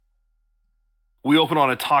We open on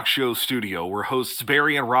a talk show studio where hosts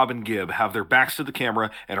Barry and Robin Gibb have their backs to the camera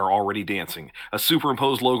and are already dancing. A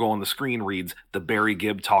superimposed logo on the screen reads The Barry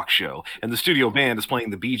Gibb Talk Show, and the studio band is playing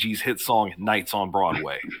the Bee Gees' hit song Nights on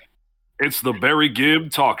Broadway. It's the Barry Gibb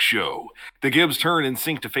Talk Show. The Gibbs turn and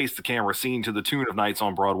sink to face the camera, singing to the tune of Nights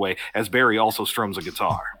on Broadway as Barry also strums a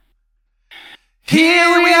guitar.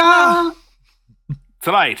 Here we are!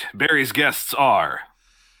 Tonight, Barry's guests are...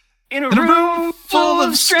 In a room full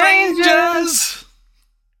of strangers.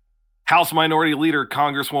 House Minority Leader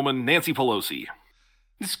Congresswoman Nancy Pelosi.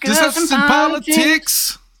 Discussing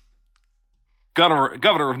politics.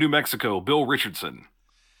 Governor of New Mexico Bill Richardson.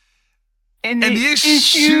 And the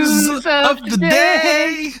issues of the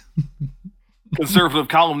day. Conservative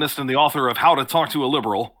columnist and the author of How to Talk to a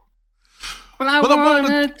Liberal. Well, I want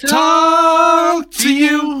to talk to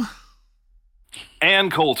you. Ann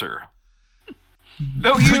Coulter.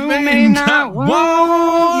 Though you may not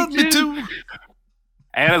want me to.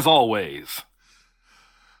 And as always,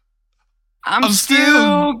 I'm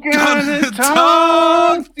still gonna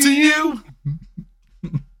talk to you.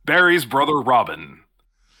 Barry's brother Robin.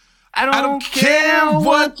 I don't care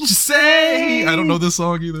what you say. I don't know this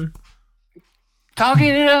song either. Talking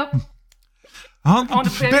it up On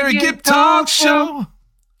the Barry Gibb Talk Show.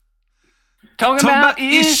 Talking about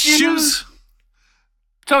issues.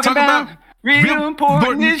 Talking about real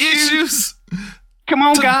important issues. Come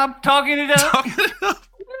on, Gob, talking it up.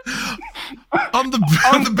 On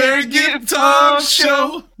the Barry Gibb Talk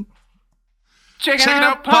Show. Checking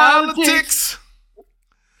out politics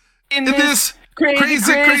in this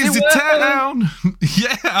crazy town.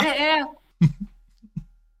 Yeah.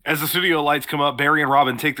 As the studio lights come up, Barry and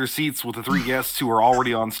Robin take their seats with the three guests who are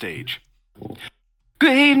already on stage.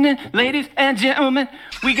 Good evening, ladies and gentlemen.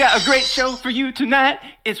 We got a great show for you tonight.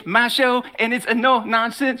 It's my show, and it's a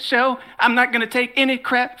no-nonsense show. I'm not going to take any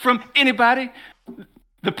crap from anybody.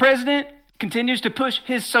 The president continues to push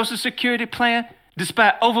his Social Security plan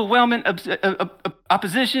despite overwhelming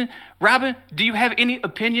opposition. Robin, do you have any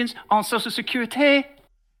opinions on Social Security?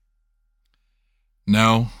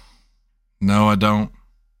 No, I don't.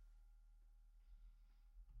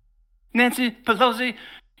 Nancy Pelosi,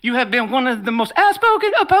 you have been one of the most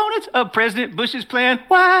outspoken opponents of President Bush's plan.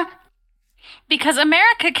 Why? Because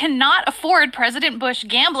America cannot afford President Bush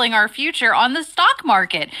gambling our future on the stock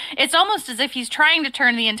market. It's almost as if he's trying to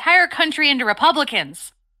turn the entire country into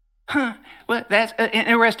Republicans. Huh. Well, that's an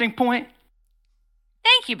interesting point.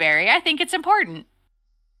 Thank you, Barry. I think it's important.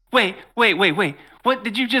 Wait. What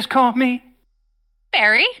did you just call me?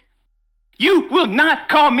 Barry? You will not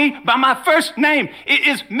call me by my first name. It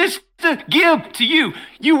is Mr. Gibb to you.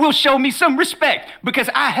 You will show me some respect because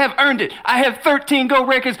I have earned it. I have 13 gold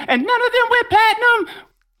records and none of them went platinum.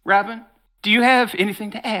 Robin, do you have anything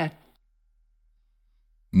to add?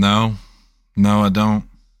 No, I don't.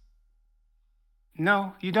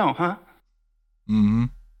 No, you don't, huh? Mm-hmm.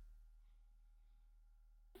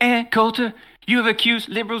 And Coulter, you have accused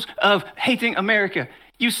liberals of hating America.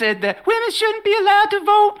 You said that women shouldn't be allowed to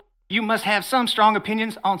vote. You must have some strong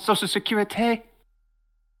opinions on Social Security.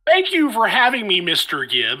 Thank you for having me, Mr.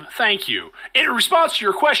 Gibb. Thank you. In response to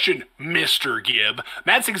your question, Mr. Gibb,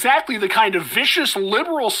 that's exactly the kind of vicious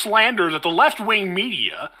liberal slander that the left-wing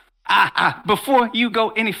media... Before you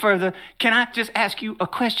go any further, can I just ask you a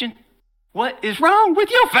question? What is wrong with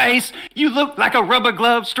your face? You look like a rubber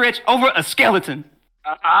glove stretched over a skeleton.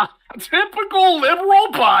 Typical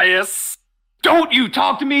liberal bias. Don't you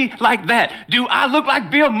talk to me like that. Do I look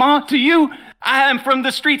like Bill Maher to you? I am from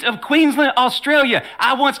the streets of Queensland, Australia.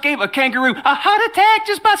 I once gave a kangaroo a heart attack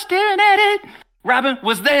just by staring at it. Robin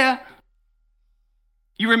was there.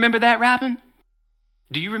 You remember that, Robin?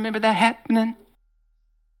 Do you remember that happening?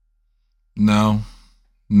 No,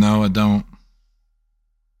 I don't.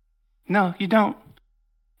 No, you don't.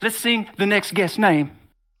 Let's sing the next guest's name.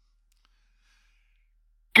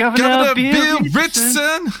 Governor Bill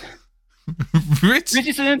Richardson.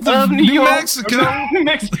 Richardson of New York. Mexico. New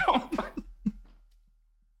Mexico.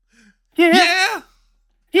 Yeah.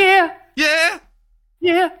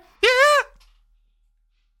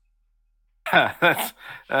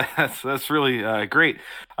 That's really great.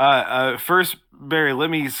 First, Barry, let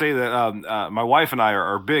me say that my wife and I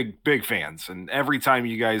are big fans, and every time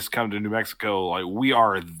you guys come to New Mexico, like we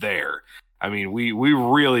are there. I mean, we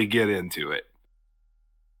really get into it.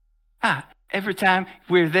 Every time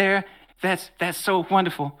we're there, that's so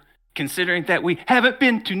wonderful. Considering that we haven't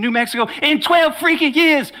been to New Mexico in 12 freaking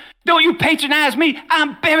years. Don't you patronize me.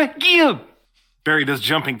 I'm Barry Gibb. Barry does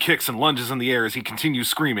jumping kicks and lunges in the air as he continues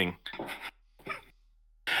screaming.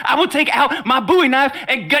 I will take out my Bowie knife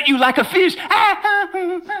and gut you like a fish.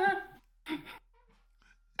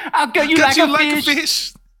 I'll gut you Got like you a like fish. a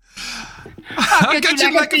fish. I got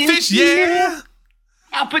you like a fish, yeah.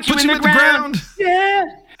 I'll put you Put in you the ground. Yeah.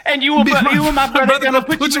 And you and my brother gonna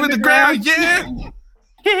put you in the ground. Yeah.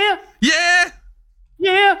 Yeah. Yeah.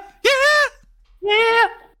 Yeah. Yeah. Yeah.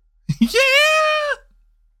 Yeah.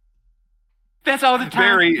 That's all the time.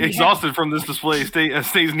 Barry, exhausted from this display,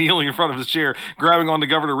 stays kneeling in front of his chair, grabbing onto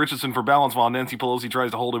Governor Richardson for balance while Nancy Pelosi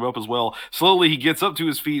tries to hold him up as well. Slowly, he gets up to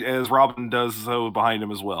his feet as Robin does so behind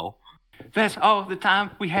him as well. That's all the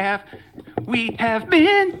time we have. We have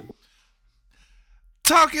been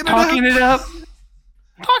Talking it up.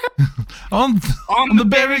 on the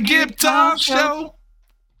Barry Gibb Talk Show.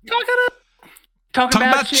 Talking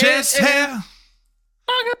about chest hair.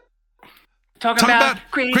 Talking about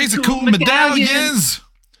crazy cool medallions.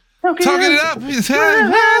 Talking it up.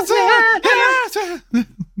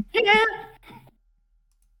 Yeah.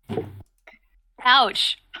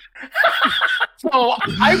 Ouch. So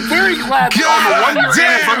I'm very glad that on the 1-year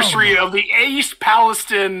anniversary of the East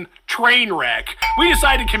Palestine train wreck, we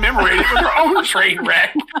decided to commemorate it with our own train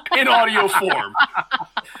wreck in audio form.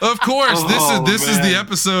 Of course, this is the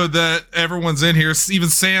episode that everyone's in here. Even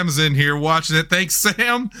Sam's in here watching it. Thanks,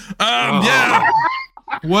 Sam. Yeah.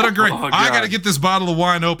 What a great! I got to get this bottle of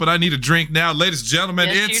wine open. I need a drink now, ladies and gentlemen.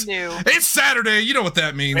 Yes, you do. It's Saturday. You know what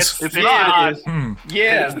that means. It's not.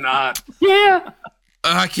 Yeah. It's not. Yeah.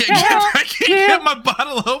 I can't get my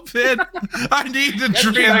bottle open. I need to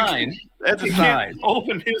drink. That's a sign.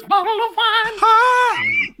 Open his bottle of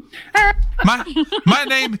wine. My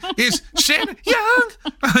name is Shannon Young.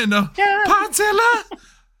 I know. Podzilla.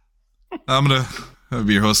 I'm gonna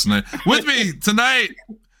be your host tonight. With me tonight,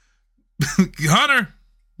 Hunter.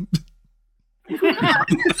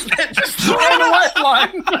 Just throw the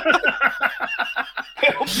lifeline.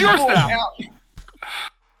 It's yours now.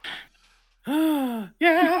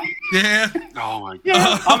 Yeah. Oh my god.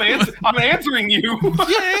 Yeah. I'm answering you.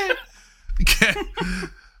 Yeah.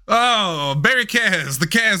 Oh, Barry Kaz, the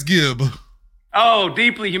Kaz Gibb. Oh,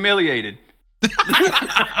 deeply humiliated. And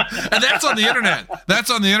that's on the internet. That's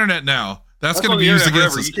on the internet now. That's going to be used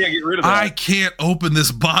against us. You can't get rid of that. I can't open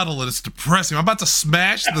this bottle and it's depressing. I'm about to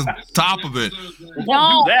smash the top of it.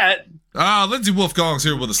 Don't do that. Lindsay Wolfgong's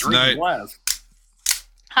here with us tonight.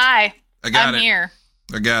 Hi. I'm here.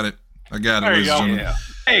 I got it. There you go. Yeah.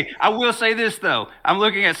 Hey, I will say this, though. I'm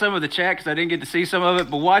looking at some of the chat because I didn't get to see some of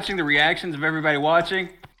it, but watching the reactions of everybody watching,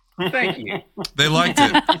 thank you. They liked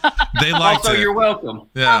it. They liked Also, it. you're welcome.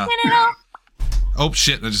 Yeah. Oh,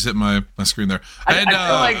 shit. I just hit my screen there. And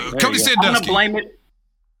I feel like Cody I'm going to Sandusky. blame it.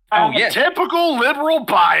 Typical liberal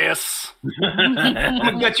bias.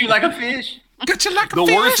 I'll gut you like a fish. Got you like a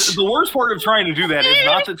fish. The worst part of trying to do that is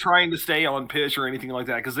not to trying to stay on pitch or anything like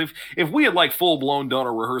that. Because if we had like full blown done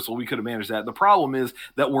a rehearsal, we could have managed that. The problem is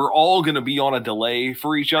that we're all going to be on a delay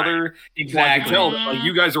for each other. Exactly. So I can tell that,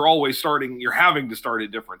 you guys are always starting. You're having to start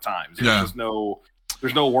at different times. There's just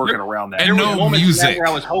there's no working around that. And no music. Where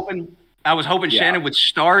I was hoping Shannon would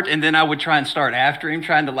start, and then I would try and start after him,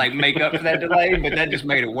 trying to like make up for that delay, but that just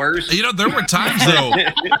made it worse. You know, there were times though.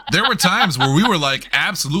 There were times where we were like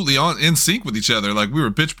absolutely in sync with each other, like we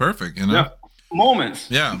were pitch perfect. You know, yeah.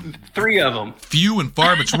 Moments. Yeah, 3 of them. Few and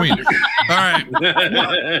far between. All right,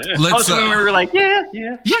 let's. We were like,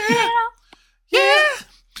 yeah.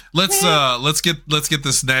 Let's get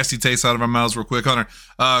this nasty taste out of our mouths real quick, Hunter.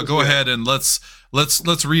 Go ahead and let's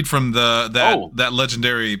read from that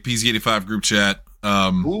legendary PZ85 group chat.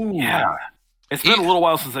 Yeah. It's been a little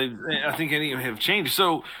while since I think any of them have changed.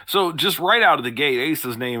 So just right out of the gate,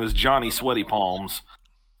 Ace's name is Johnny Sweaty Palms,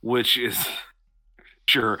 which is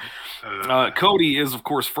sure. Cody is of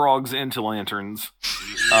course Frogs into Lanterns.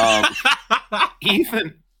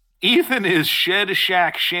 Ethan is Shed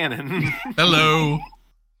Shack Shannon. Hello.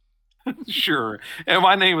 Sure. And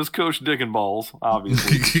my name is Coach Dick and Balls,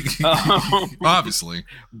 obviously. Obviously.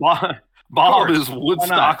 Bob is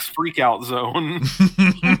Woodstock's Freakout Zone.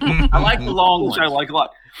 I like the long which ones. I like a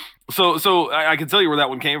lot. So I can tell you where that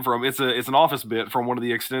one came from. It's an Office bit from one of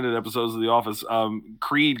the extended episodes of The Office.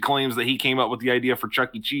 Creed claims that he came up with the idea for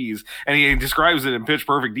Chuck E. Cheese, and he describes it in pitch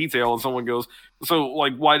perfect detail. And someone goes, "So,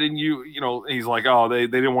 like, why didn't you?" You know, he's like, "Oh, they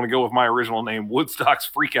didn't want to go with my original name, Woodstock's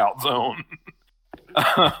Freakout Zone."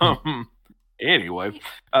 Anyway,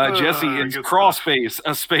 Jesse is Crawl Space,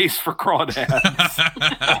 a space for crawdads.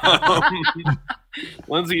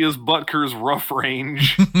 Lindsay is Butker's Rough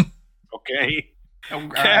Range. Okay.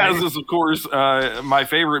 Kaz is, of course, my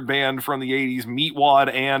favorite band from the 80s,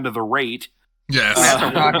 Meatwad and The Rate. Yes. That's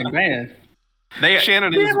a rocking band.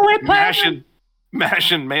 Shannon is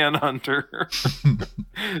Mashin Manhunter.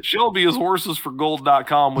 Shelby is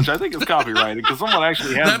horsesforgold.com, which I think is copyrighted because someone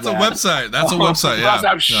actually has That's that. a website. That's a website. Yeah.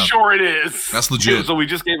 I'm sure it is. That's legit. So we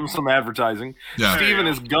just gave him some advertising. Yeah. Steven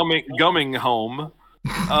is gumming home.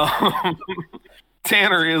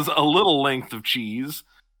 Tanner is a little length of cheese.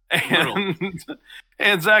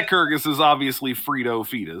 And Zach Kirkus is obviously Frito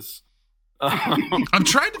fetus. I'm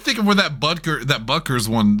trying to think of where that Butker's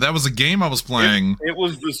one. That was a game I was playing. It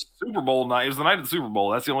was the Super Bowl night. It was the night of the Super Bowl.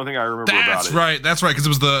 That's the only thing I remember about it. That's right. Because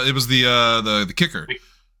it was the kicker.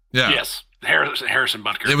 Yeah. Yes. Harrison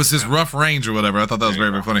Butker. It was his rough range or whatever. I thought that was very,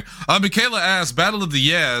 very funny. Michaela asked, Battle of the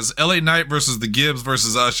Yaz, LA Knight versus the Gibbs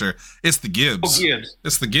versus Usher. It's the Gibbs. Oh, Gibbs.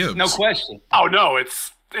 It's the Gibbs. No question. Oh no,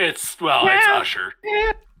 it's Usher.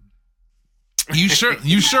 You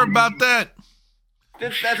sure about that?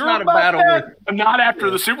 That's Sure not a about battle. that? Not after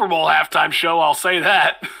the Super Bowl halftime show, I'll say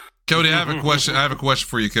that. Cody, I have a question. I have a question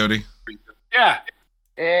for you, Cody. Yeah.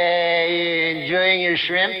 Hey, enjoying your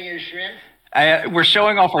shrimp? We're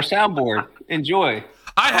showing off our soundboard. Enjoy.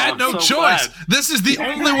 I had no so choice. glad. This is the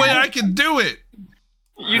only way I can do it.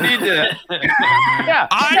 You need to.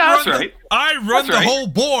 I run the right. whole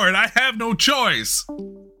board. I have no choice.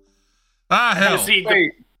 Hell. See,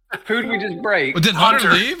 Wait, who did we just break? Did Hunter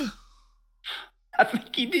Hunter. leave? I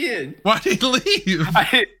think he did. Why did he leave?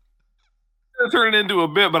 I turned it into a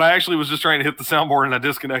bit, but I actually was just trying to hit the soundboard and I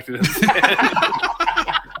disconnected it instead.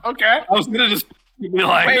 okay. I was going to just be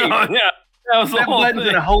like, Wait. oh, yeah. That was the That whole button's thing.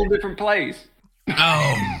 in a whole different place.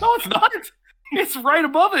 Oh. No, it's not. It's right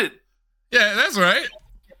above it. Yeah, that's right.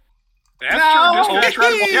 That's No. true. Disconnect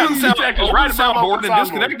right above- Yeah, the disconnect is right above soundboard the and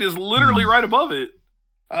disconnect is literally right above it.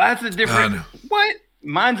 Oh, that's a different. God. What?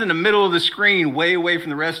 Mine's in the middle of the screen, way away from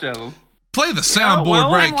the rest of them. Play the soundboard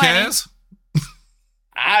well, right, I'm winning. Kaz.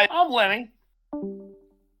 I'm Lenny.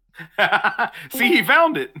 See, he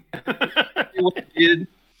found it. Did.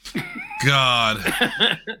 God.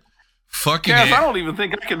 Fucking Kaz, I don't even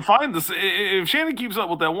think I can find this. If Shannon keeps up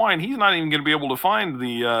with that wine, he's not even going to be able to find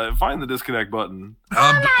the disconnect button.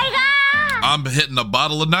 I'm hitting a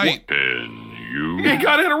bottle a night. He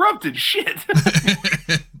got interrupted. Shit.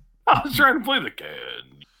 I was trying to play the can.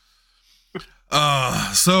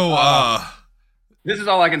 This is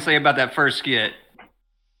all I can say about that first skit.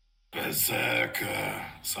 Berserker.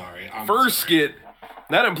 Sorry. First skit.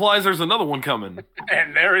 That implies there's another one coming.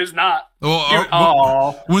 And there is not.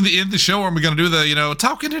 When the end of the show, are we going to do the,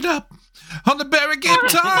 talking it up on the Barry Gibb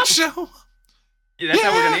Talk Show? Yeah, that's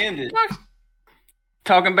how we're going to end it.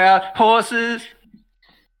 Talking about horses.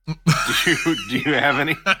 Do you have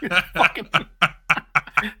any fucking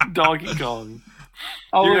Donkey Kong?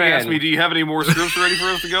 Oh, You're look gonna at ask me, it. do you have any more scripts ready for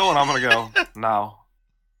us to go? And I'm gonna go, no.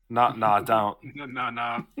 I don't.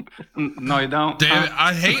 No. No, you don't. Damn it,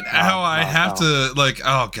 I hate how I have to,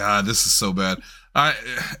 oh God, this is so bad.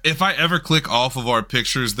 If I ever click off of our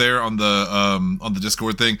pictures there on the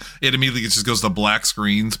Discord thing, it immediately just goes to blank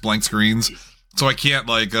screens. So I can't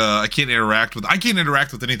I can't interact with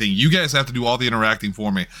anything. You guys have to do all the interacting for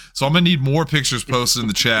me. So I'm gonna need more pictures posted in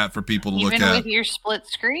the chat for people to look Even at. with your split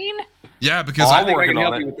screen? Yeah, because I'm think I working can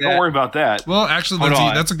help on you it. with Don't that. worry about that. well, actually, Hold Lindsay,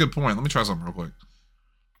 on. that's a good point. Let me try something real quick.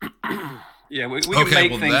 Yeah, we can Okay,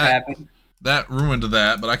 make well, things happen. That ruined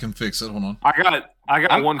that, but I can fix it. Hold on. I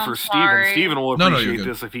got one for I'm Steven. sorry. Steven will No, you're appreciate good.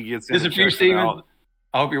 this if he gets in. This and is for you, checks it Steven. out.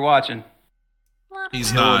 I hope you're watching.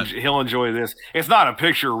 He's not. He'll enjoy this. It's not a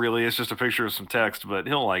picture, really. It's just a picture of some text, but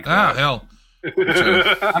he'll like Ah, that. hell.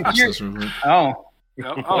 I'm Fix curious. this real quick. Oh,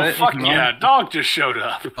 Oh, What? fuck yeah. Dog just showed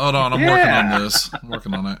up. Hold on, I'm working on this. I'm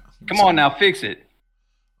working on it. come on now, fix it.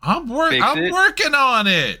 I'm Fix it. working on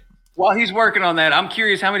it. While he's working on that, I'm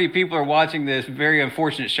curious how many people are watching this very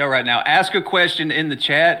unfortunate show right now. Ask a question in the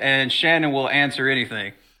chat, and Shannon will answer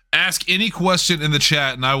anything. Ask any question in the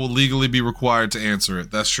chat, and I will legally be required to answer it.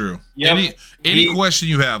 That's true. Yep. Any question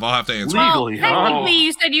you have, I'll have to answer. Legally, Well, huh? technically,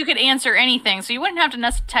 you said you could answer anything, so you wouldn't have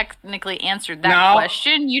to technically answer that No.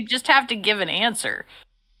 question. You'd just have to give an answer.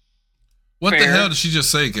 What the Fair. hell did she just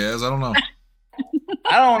say, Kaz? I don't know.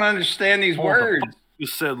 I don't understand these words. You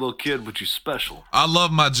said little kid, but you special. I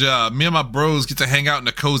love my job. Me and my bros get to hang out in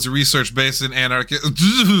a cozy research base in Anarchy.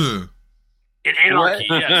 In Anarchy,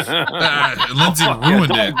 yes. Lindsay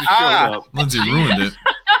ruined it. Just showed up. Lindsay ruined it.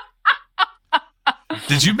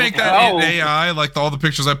 Did you make that Oh. in AI, like all the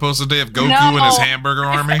pictures I posted today of Goku No. and his hamburger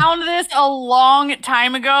army? I found this a long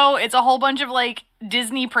time ago. It's a whole bunch of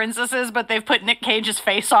Disney princesses, but they've put Nick Cage's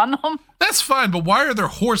face on them. That's fine, but why are there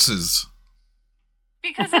horses?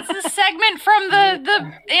 Because it's a segment from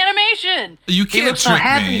the animation. You can't looks so trick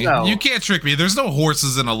happy, me. though. You can't trick me. There's no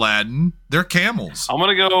horses in Aladdin. They're camels. I'm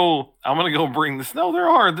gonna go bring this. No, there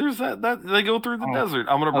are. There's that they go through the desert.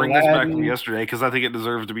 I'm gonna bring this back from yesterday because I think it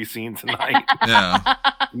deserves to be seen tonight. Yeah.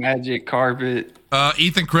 Magic carpet.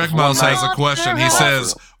 Ethan Craigmiles has a question. He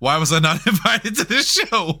says, "Why was I not invited to this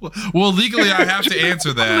show?" Well, legally, I have to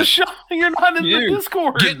answer that. You're not in the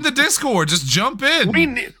Discord. Get in the Discord. Just jump in.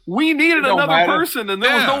 We needed another person, and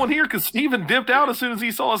there was no Yeah. one here because Steven dipped out as soon as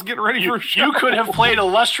he saw us getting ready for a show. You could have played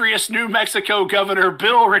illustrious New Mexico Governor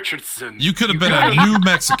Bill Richardson. You could have been a New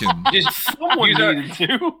Mexican. Someone needed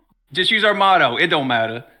to. Just use our motto. It don't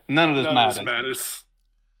matter. None of this matters.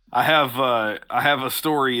 I have a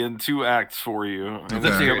story in 2 acts for you, and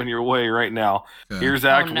it's coming your way right now. Okay. Here's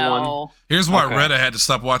Act 1. Here's why Retta had to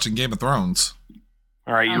stop watching Game of Thrones.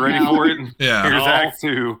 All right, you ready for it? Yeah. Here's Act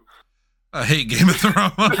 2. I hate Game of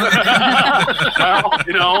Thrones. Well,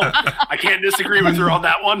 I can't disagree with her on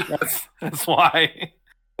that one. That's why.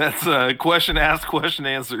 That's question asked, question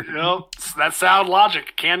answered. That sound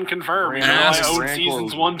logic can confirm. I own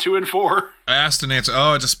seasons 1, 2, and 4. Asked and answered.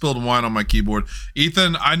 Oh, I just spilled wine on my keyboard.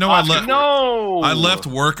 Ethan, I know I left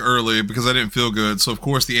work early because I didn't feel good. So of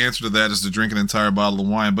course the answer to that is to drink an entire bottle of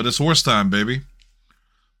wine. But it's horse time, baby.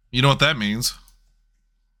 You know what that means?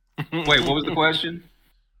 Wait, what was the question?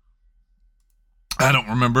 I don't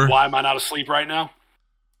remember. Why am I not asleep right now?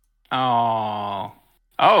 Oh.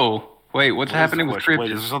 Wait, what's happening with Cryptid?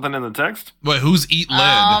 Wait, is there something in the text? Wait, who's eat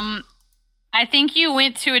lead? I think you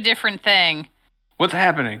went to a different thing. What's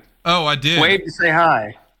happening? Oh, I did. Wave to say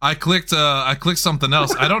hi. I clicked something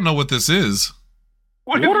else. I don't know what this is.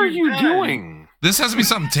 What are you doing? This has to be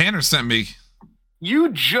something Tanner sent me. You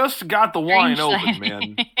just got the wine open,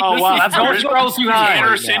 man. Oh, wow. That's Don't throw too high.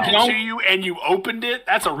 Tanner sent it to you and you opened it?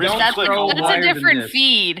 That's a risky click. That's a different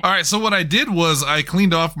feed. All right, so what I did was I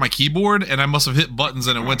cleaned off my keyboard, and I must have hit buttons,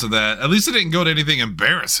 and it went to that. At least it didn't go to anything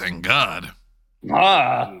embarrassing. God.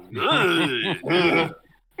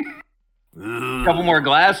 Couple more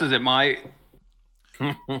glasses, it might.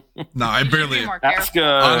 No, I barely.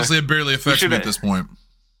 Honestly, it barely affects me at this point.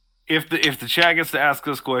 If the chat gets to ask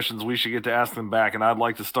us questions, we should get to ask them back. And I'd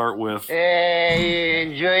like to start with. Hey,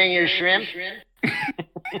 you enjoying your shrimp?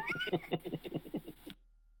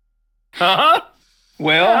 Huh?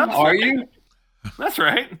 Well, are you? That's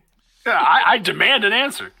right. Yeah, I demand an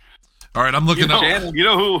answer. All right, I'm looking up. You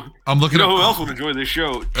know who? I'm looking up. Who else would enjoy this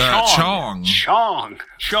show? Chong. Chong,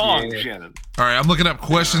 Shannon. All right, I'm looking up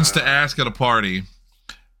questions to ask at a party.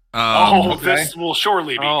 This will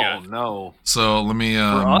surely be good. Oh no! So let me.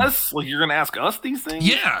 For us, like you're gonna ask us these things?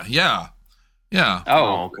 Yeah.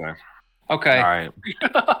 Oh, okay. Okay. All right.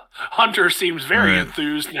 Hunter seems very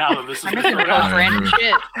enthused now that this is I'm just gonna post random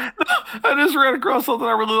shit. I just ran across something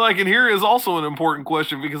I really like, and here is also an important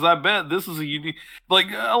question because I bet this is a unique. Like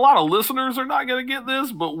a lot of listeners are not gonna get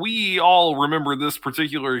this, but we all remember this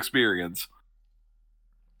particular experience.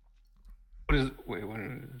 What is it?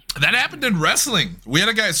 That happened in wrestling. We had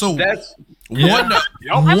a guy. So That's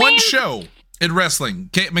one show in wrestling.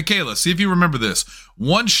 Michaela, see if you remember this.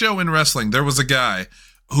 One show in wrestling, there was a guy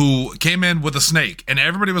who came in with a snake, and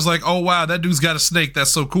everybody was like, "Oh wow, that dude's got a snake.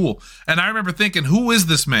 That's so cool." And I remember thinking, "Who is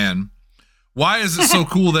this man? Why is it so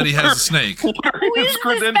cool that he has a snake? What are his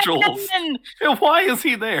credentials? And why is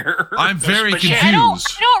he there?" I'm very confused. I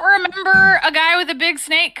don't remember a guy with a big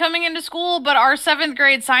snake coming into school, but our 7th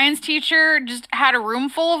grade science teacher just had a room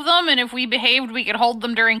full of them, and if we behaved, we could hold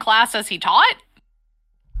them during class as he taught.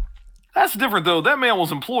 That's different, though. That man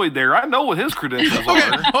was employed there. I know what his credentials are.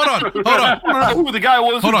 Hold on. I don't know who the guy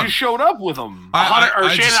was who just showed up with them.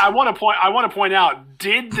 Shannon, I want to point out: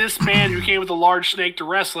 did this man who came with a large snake to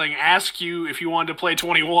wrestling ask you if you wanted to play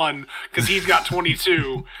 21? Because he's got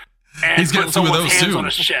 22, and He's got put two of someone's those, hands too. on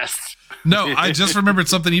his chest. No, I just remembered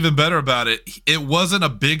something even better about it. It wasn't a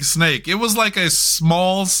big snake. It was like a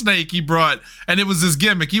small snake he brought, and it was his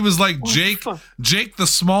gimmick. He was like Jake the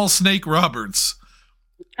Small Snake Roberts.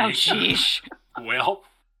 Oh, sheesh. Well,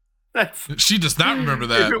 she does not remember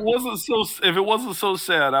that. If it wasn't so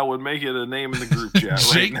sad, I would make it a name in the group chat.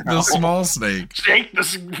 Jake right the Small Snake. Jake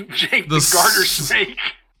the Garter Snake.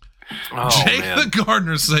 The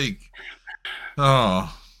Gardener Snake.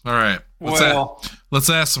 Oh, all right. Let's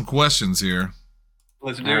ask some questions here.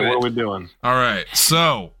 Let's do it. it. What are we doing? All right.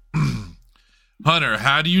 So, Hunter,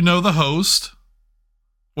 how do you know the host?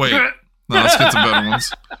 Wait. No, let's get some better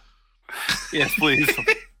ones. Yes, please.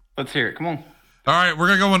 Let's hear it. Come on. All right, we're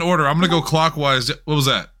gonna go in order. I'm gonna go clockwise. What was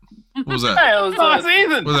that? What was that? Hey, it was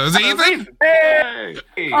Ethan. Was it Ethan? Hey.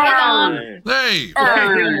 Hey.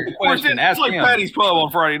 It's like Patty's Pub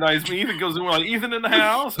on Friday nights. Ethan goes in like, Ethan in the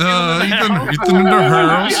house. Ethan in the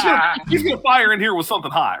house. He's gonna fire in here with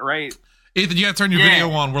something hot, right? Ethan, you gotta turn your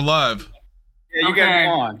video on. We're live. Yeah, you got it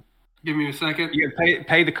on. Give me a second. You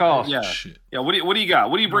pay the cost. Yeah. Shit. Yeah. What do you got?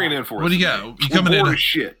 What are you bringing in for us? What do you got? You coming in?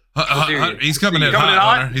 Shit. He's coming in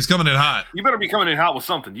hot, Hunter. He's coming in hot. You better be coming in hot with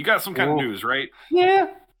something. You got some kind of news, right? Yeah.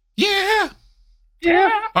 All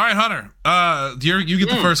right, Hunter. You get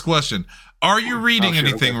the first question. Are you reading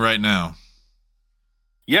anything right now?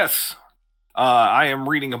 Yes. I am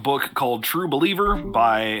reading a book called True Believer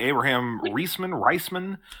by Abraham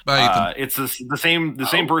Reisman. It's the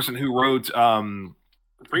same person who wrote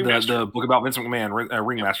the book about Vince McMahon,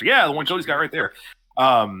 Ringmaster. Yeah, the one Cody's got right there.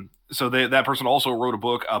 So that person also wrote a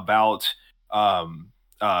book about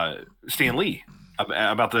Stan Lee,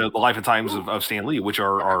 about the life and times of Stan Lee, which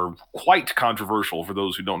are quite controversial for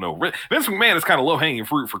those who don't know. Vince McMahon is kind of low-hanging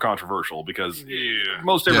fruit for controversial because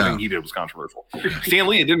most everything he did was controversial. Stan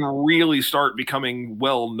Lee, it didn't really start becoming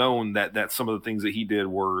well-known that some of the things that he did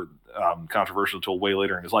were controversial until way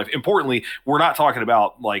later in his life. Importantly, we're not talking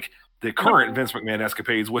about like the current Vince McMahon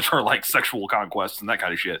escapades, which are like sexual conquests and that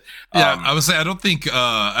kind of shit. Yeah, I would say I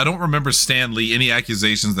don't remember Stan Lee, any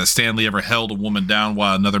accusations that Stan Lee ever held a woman down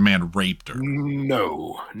while another man raped her.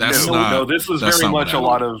 No. This was very much a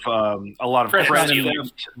lot of credit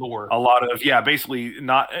theft, a lot of basically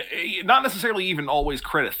not necessarily even always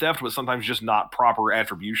credit theft, but sometimes just not proper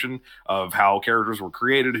attribution of how characters were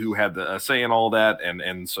created, who had the say in all that,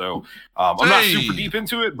 and so I'm not super deep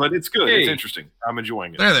into it, but it's good. It's interesting. I'm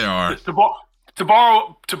enjoying it. There they are. To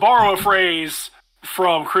borrow a phrase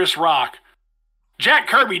from Chris Rock, Jack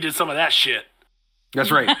Kirby did some of that shit. That's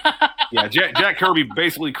right. Yeah, Jack Kirby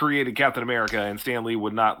basically created Captain America, and Stan Lee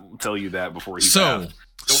would not tell you that before he passed.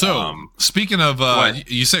 So speaking of,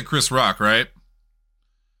 you said Chris Rock, right?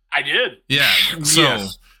 I did. Yeah. So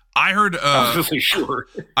yes. I heard. I was just like, sure.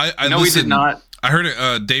 I no, we did not. I heard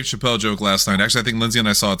a Dave Chappelle joke last night. Actually, I think Lindsay and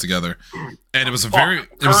I saw it together, and it was a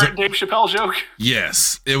Dave Chappelle joke.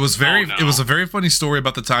 Yes, it was It was a very funny story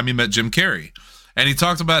about the time he met Jim Carrey, and he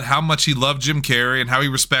talked about how much he loved Jim Carrey and how he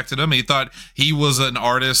respected him. He thought he was an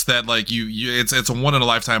artist that it's a one in a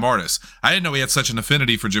lifetime artist. I didn't know he had such an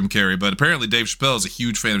affinity for Jim Carrey, but apparently Dave Chappelle is a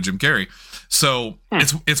huge fan of Jim Carrey. So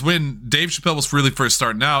it's when Dave Chappelle was really first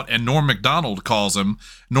starting out, and Norm Macdonald calls him.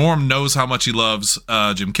 Norm knows how much he loves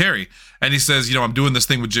Jim Carrey, and he says, I'm doing this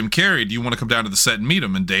thing with Jim Carrey. Do you want to come down to the set and meet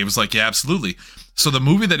him? And Dave was like, yeah, absolutely. So the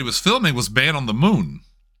movie that he was filming was Man on the Moon.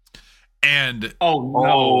 And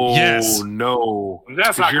no,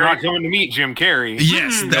 that's not you're not coming to meet Jim Carrey.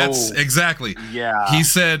 Yes, that's exactly. Yeah, he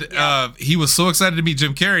said he was so excited to meet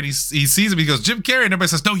Jim Carrey, and he sees him. He goes, Jim Carrey, and everybody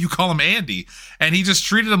says, no, you call him Andy, and he just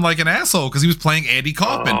treated him like an asshole because he was playing Andy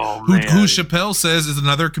Kaufman, who Chappelle says is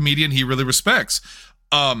another comedian he really respects.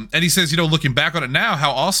 And he says, looking back on it now,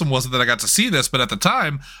 how awesome was it that I got to see this? But at the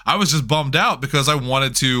time, I was just bummed out because I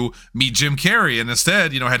wanted to meet Jim Carrey, and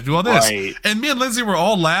instead, I had to do all this. Right. And me and Lindsay were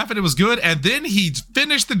all laughing. It was good. And then he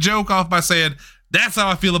finished the joke off by saying, that's how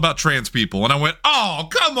I feel about trans people. And I went, oh,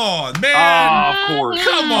 come on, man. Of course.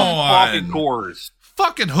 Come on. Fucking course.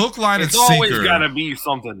 Fucking hook, line, and sinker. It's always got to be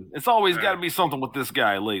something. It's always got to be something with this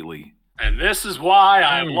guy lately. And this is why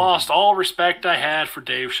I've lost all respect I had for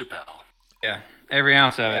Dave Chappelle. Yeah. Every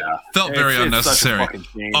ounce of it. Felt very unnecessary.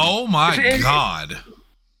 Oh my God.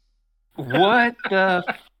 What the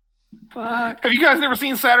fuck? Have you guys never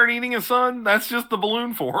seen Saturday Eating His Son? That's just the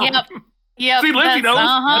balloon form. Yep. See, Lindsay knows.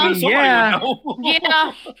 Uh-huh. Yeah.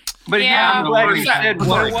 Yeah. But I'm glad you said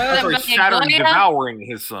what it was. Saturday devouring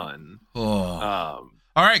his son. All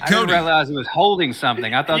right, Cody. I didn't realize he was holding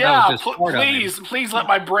something. I thought that was just part of it. Please let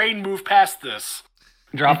my brain move past this.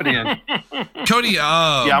 Drop it in. Cody,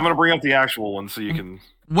 I'm gonna bring up the actual one so you can.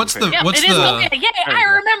 What's the? Yeah, I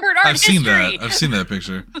remembered our history. I've seen that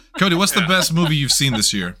picture. Cody, what's the best movie you've seen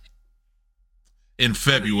this year? In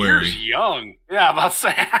February. Year's young. Yeah, I'm about to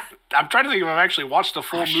say. I'm trying to think if I've actually watched a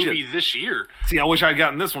full movie this year. See, I wish I'd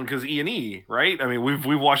gotten this one because E&E, right? I mean,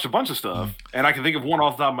 we've watched a bunch of stuff, and I can think of one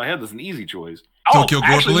off the top of my head that's an easy choice. Tokyo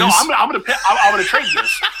Gore Police? No, I'm gonna trade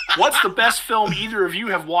this. What's the best film either of you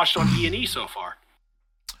have watched on E&E so far?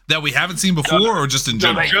 That we haven't seen before, or just in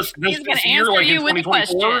general? He's going to answer you with a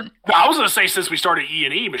question. No, I was going to say since we started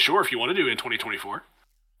E&E, but sure, if you want to do it in 2024.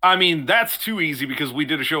 I mean, that's too easy because we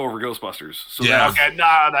did a show over Ghostbusters. So that's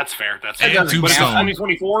fair. That's fair. And Tombstone.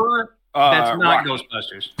 2024. That's not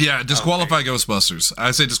Ghostbusters. Yeah, disqualify Ghostbusters.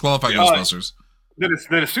 I say disqualify Ghostbusters. Then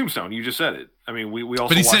it's Tombstone. You just said it. I mean, we also.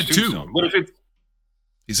 But he said Tombstone. two. What if it's?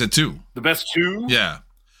 He said two. The best two. Yeah.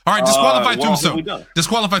 All right, disqualify Tombstone.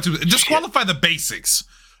 Disqualify Tombstone. Disqualify the basics.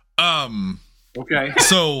 Okay.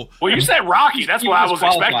 So, well, you said Rocky. That's what I was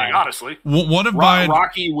expecting, honestly. One of mine,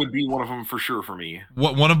 Rocky would be one of them for sure for me.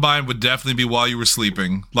 One of mine would definitely be While You Were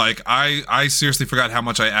Sleeping. Like, I seriously forgot how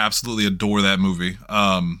much I absolutely adore that movie.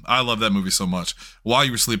 I love that movie so much. While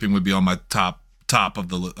You Were Sleeping would be on my top of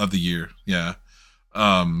the year. Yeah.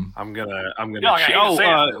 I'm gonna.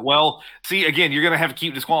 Well, see, again, you're gonna have to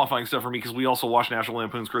keep disqualifying stuff for me because we also watched National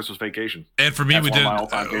Lampoon's Christmas Vacation. And for me, we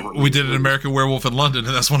did an American Werewolf in London,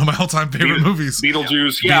 and that's one of my all-time favorite movies.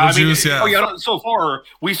 Beetlejuice, yeah. Oh yeah. So far,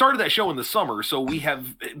 we started that show in the summer, so we have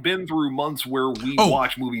been through months where we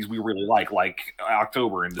watch movies we really like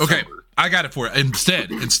October and December. Okay, I got it for it.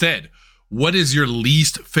 Instead. What is your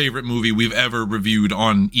least favorite movie we've ever reviewed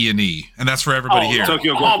on E&E? And that's for everybody here.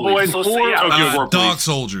 Tokyo Gore Police. Dog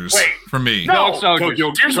Soldiers. Wait, for me. No, Dog Soldiers.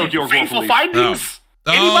 Tokyo Gore Fateful Police. Findings.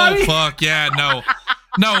 Oh, fuck yeah,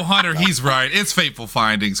 no, Hunter, he's right. It's Fateful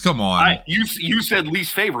Findings. Come on. You said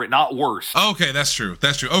least favorite, not worst. Okay, that's true.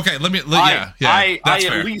 Okay, I that's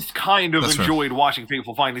at fair. least kind of That's enjoyed watching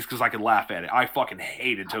Fateful Findings because I could laugh at it. I fucking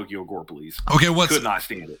hated Tokyo Gore Police. Okay, could not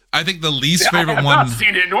stand it. I think the least favorite I have one. not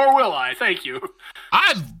seen it, nor will I. Thank you.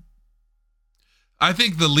 I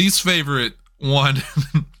think the least favorite one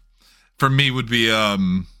for me would be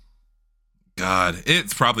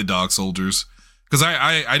it's probably Dog Soldiers. Because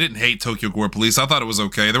I didn't hate Tokyo Gore Police. I thought it was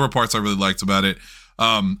okay. There were parts I really liked about it.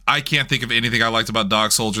 I can't think of anything I liked about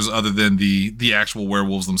Dog Soldiers other than the actual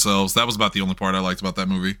werewolves themselves. That was about the only part I liked about that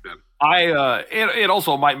movie. It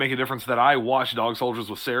also might make a difference that I watched Dog Soldiers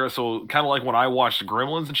with Sarah. So kind of like when I watched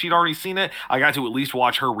Gremlins and she'd already seen it, I got to at least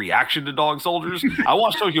watch her reaction to Dog Soldiers. I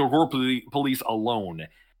watched Tokyo Gore Police alone.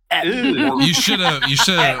 You should have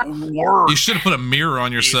put a mirror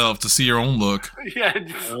on yourself to see your own look. Yeah.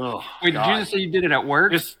 Wait, did you just say you did it at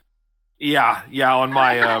work? Yeah, on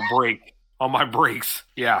my break, on my breaks.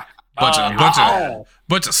 Yeah.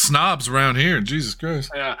 Bunch of snobs around here. Jesus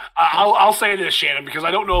Christ. Yeah, I'll say this, Shannon, because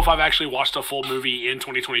I don't know if I've actually watched a full movie in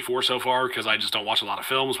 2024 so far because I just don't watch a lot of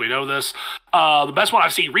films. We know this. The best one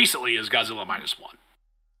I've seen recently is Godzilla -1.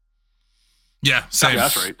 Yeah, same.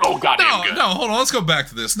 That's right. Oh, goddamn good. No, hold on. Let's go back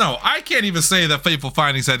to this. No, I can't even say that Fateful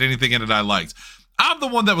Findings had anything in it I liked. I'm the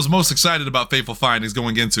one that was most excited about Fateful Findings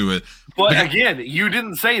going into it. But again, you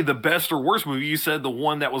didn't say the best or worst movie. You said the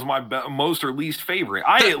one that was my most or least favorite.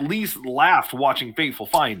 I at least laughed watching Fateful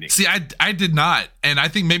Findings. See, I did not. And I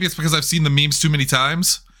think maybe it's because I've seen the memes too many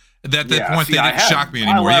times. At that point, they didn't shock me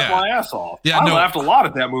anymore. I laughed my ass off. Yeah, I laughed a lot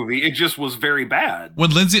at that movie. It just was very bad.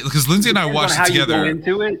 When Lindsay and I watched it together. You go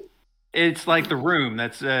into it, it's like The Room.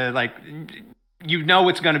 That's like, you know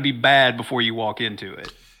it's going to be bad before you walk into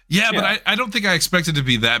it. Yeah, but I don't think I expected it to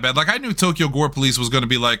be that bad. Like, I knew Tokyo Gore Police was going to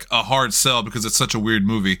be like a hard sell because it's such a weird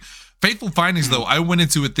movie. Fateful Findings, though, I went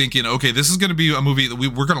into it thinking, okay, this is going to be a movie that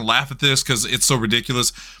we're going to laugh at this because it's so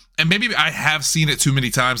ridiculous. And maybe I have seen it too many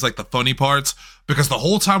times, like the funny parts, because the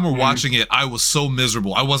whole time we're watching it, I was so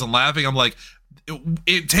miserable. I wasn't laughing. I'm like,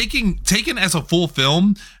 taken as a full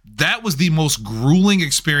film, that was the most grueling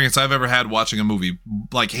experience I've ever had watching a movie,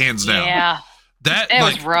 like hands down. Yeah. It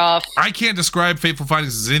was rough. I can't describe Fateful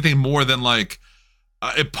Findings as anything more than like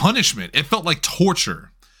a punishment. It felt like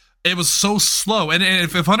torture. It was so slow. And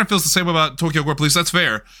if Hunter feels the same about Tokyo Gore Police, that's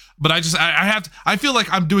fair. But I feel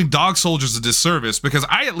like I'm doing Dog Soldiers a disservice because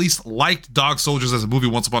I at least liked Dog Soldiers as a movie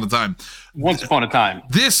once upon a time.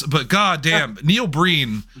 But goddamn, Neil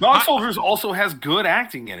Breen. Dog Soldiers also has good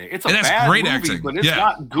acting in it. It's a bad great movie, acting. but it's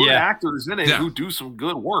got good actors in it who do some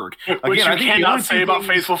good work. Which you cannot say about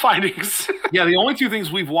Fateful Findings. Yeah, the only two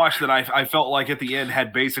things we've watched that I felt like at the end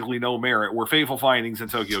had basically no merit were Fateful Findings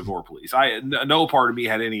and Tokyo Gore Police. No part of me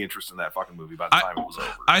had any interest in that fucking movie by the time it was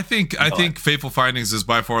over. I think Fateful Findings is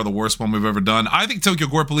by far the worst one we've ever done. I think Tokyo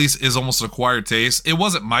Gore Police is almost an acquired taste. It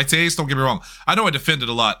wasn't my taste, don't get me wrong. I know I defended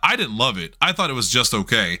a lot. I didn't love it. I thought it was just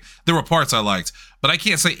okay. There were parts I liked, but I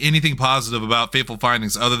can't say anything positive about Fateful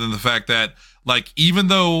Findings other than the fact that, like, even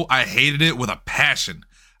though I hated it with a passion,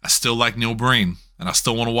 I still like Neil Breen and I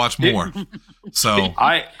still want to watch more. So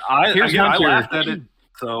I laughed at it.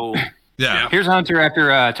 So yeah. Here's Hunter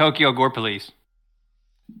after Tokyo Gore Police.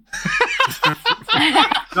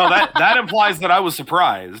 No, that implies that I was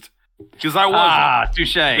surprised because I wasn't.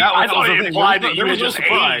 Touche. I thought it implied that you were just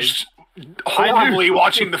aged horribly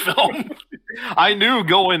watching the film. I knew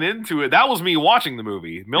going into it. That was me watching the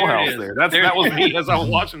movie. Millhouse there. That was me as I was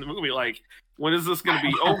watching the movie. Like, when is this going to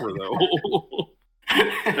be over though?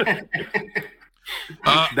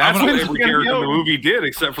 That's what every character in the movie did,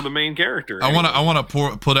 except for the main character. I want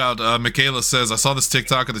to put out. Michaela says, I saw this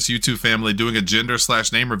TikTok of this YouTube family doing a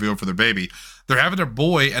gender/name reveal for their baby. They're having their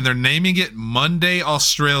boy and they're naming it Monday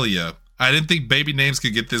Australia. I didn't think baby names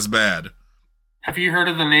could get this bad. Have you heard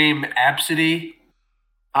of the name Absidy?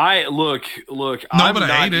 Look. No, I'm but I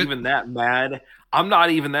not hate it. even that mad. I'm not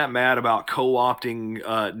even that mad about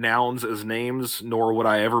co-opting nouns as names, nor would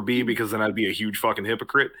I ever be, because then I'd be a huge fucking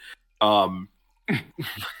hypocrite.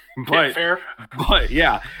 But fair.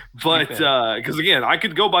 because again, I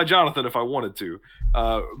could go by Jonathan if I wanted to.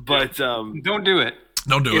 Don't do it.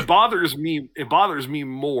 Don't do it. It bothers me. It bothers me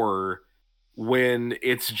more when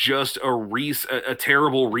it's just a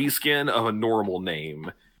terrible reskin of a normal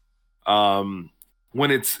name. When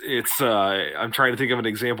it's I'm trying to think of an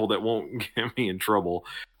example that won't get me in trouble.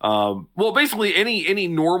 Well, basically any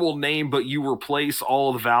normal name, but you replace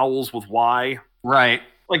all the vowels with Y. Right.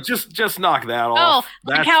 Like just knock that Oh, off.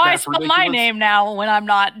 like how I spell my ridiculous. name now when I'm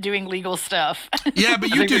not doing legal stuff. Yeah,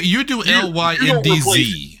 but you do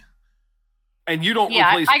LYNDZ. And you don't Yeah,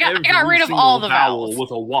 replace I got every rid of single all the vowel vowels.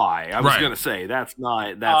 with a Y. I was Right. gonna say that's not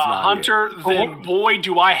it. Hunter, then boy,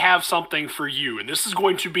 do I have something for you. And this is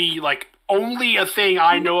going to be like only a thing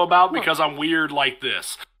I know about because I'm weird like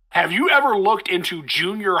this. Have you ever looked into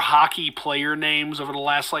junior hockey player names over the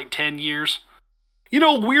last like 10 years? You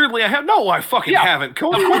know, weirdly, I fucking haven't. Of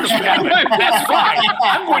course you haven't. That's fine.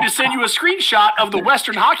 I'm going to send you a screenshot of the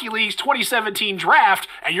Western Hockey League's 2017 draft,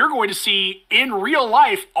 and you're going to see in real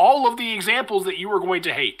life all of the examples that you are going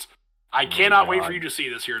to hate. I cannot wait for you to see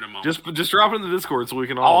this here in a moment. Just drop it in the Discord so we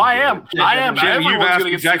can all. Oh, I am. I am. Jim, you've Everyone's asked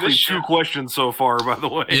gonna get to see exactly this 2 shit. questions so far, by the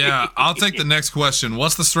way. Yeah, I'll take the next question.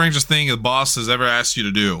 What's the strangest thing a boss has ever asked you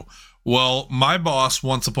to do? Well, my boss,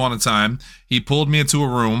 once upon a time, he pulled me into a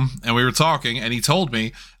room and we were talking, and he told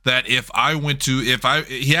me that he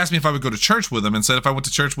asked me if I would go to church with him, and said if I went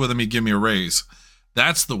to church with him, he'd give me a raise.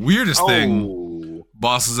 That's the weirdest thing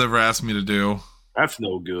boss has ever asked me to do. That's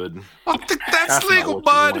no good. I think that's not legal, what you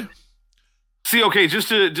bud. want. See, okay,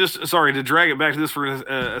 sorry to drag it back to this for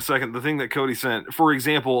a second. The thing that Cody sent, for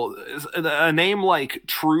example, a name like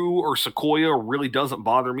True or Sequoia really doesn't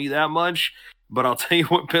bother me that much. But I'll tell you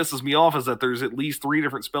what pisses me off is that there's at least 3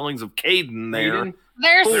 different spellings of Caden there. Caden?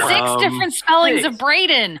 There's 6 different spellings of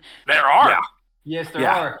Braden. There are. Yeah. Yes, there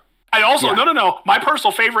are. I also, no. My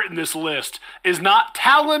personal favorite in this list is not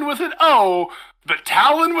Talon with an O, but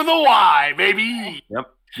Talon with a Y, baby.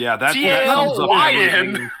 Yep. Yeah, that sums up T-A-L-Y-N.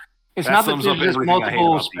 everything. It's That not that sums there's up just everything I hate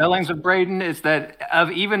multiple about these. spellings of Braden. It's that of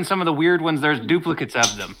even some of the weird ones, there's duplicates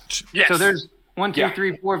of them. Yes. So there's 1, 2,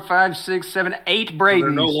 3, 4, 5, 6, 7, 8 Bradens. They're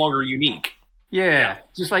no longer unique. Yeah,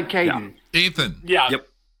 just like Caden. Ethan. Yeah. Yep.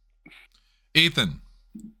 Ethan.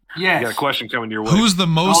 Yes. You got a question coming your way. Who's the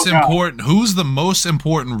most Oh, God. important? Who's the most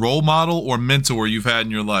important role model or mentor you've had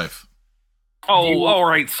in your life? Oh, all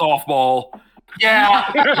right, softball. Yeah.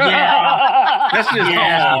 Yeah. That's just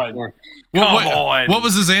Yeah. What, Come on. What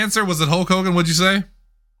was his answer? Was it Hulk Hogan? What'd you say?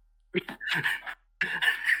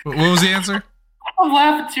 What was the answer? I'm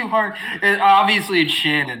laughing too hard. Obviously, it's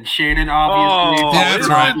Shannon. Shannon, obviously. Oh, Yeah, that's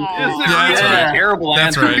right. Yeah, that's Yeah, right. terrible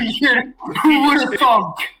That's answer. right. Who would have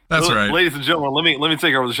thunk? That's Look, right. Ladies and gentlemen, let me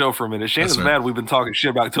take over the show for a minute. Shannon's That's right. mad we've been talking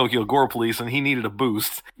shit about Tokyo Gore Police, and he needed a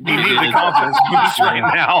boost. He needed a confidence boost right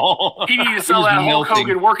now. He needed to sell was that Hulk melting.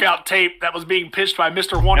 Hogan workout tape that was being pitched by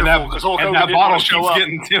Mr. And Wonderful because Hulk Hogan that didn't bottle want to keeps show up.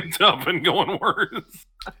 getting tipped up and going worse.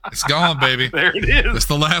 It's gone, baby. There it is. It's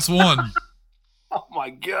the last one. Oh my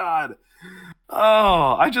god.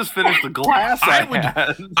 Oh, I just finished the glass I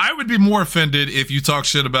had. I would be more offended if you talk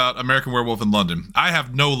shit about American Werewolf in London. I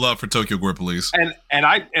have no love for Tokyo Gore Police. And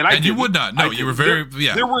you didn't. would not. No, you were very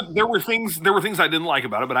yeah. There were things I didn't like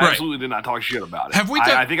about it, but I Right. absolutely did not talk shit about it. Have we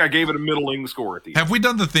done- I think I gave it a middling score at the end. Have we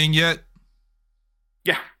done the thing yet?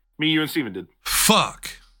 Yeah, me, you, and Steven did.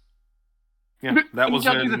 Fuck. Yeah, that was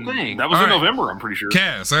gotta in do the thing. that was All in right. November. I'm pretty sure.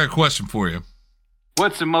 Cass, I got a question for you.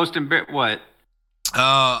 What's the most what?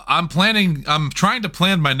 I'm trying to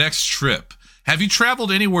plan my next trip. Have you traveled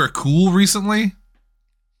anywhere cool recently?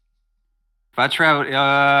 If I traveled,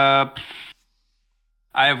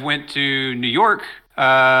 I went to New York.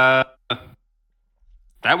 That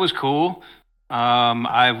was cool.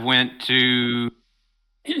 I went to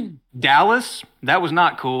Dallas. That was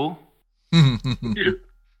not cool. I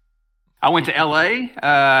went to LA,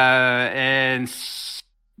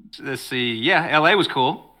 let's see. Yeah, LA was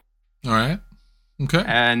cool. All right. Okay.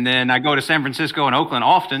 And then I go to San Francisco and Oakland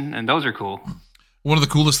often, and those are cool. One of the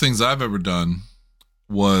coolest things I've ever done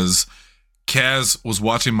was Kaz was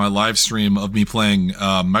watching my live stream of me playing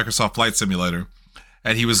Microsoft Flight Simulator,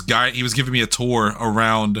 and he was giving me a tour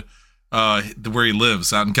around where he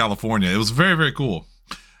lives out in California. It was very, very cool.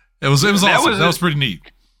 It was awesome. That was pretty neat.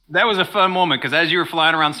 That was a fun moment because as you were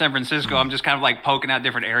flying around San Francisco, I'm just kind of like poking out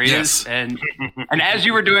different areas, Yes. and as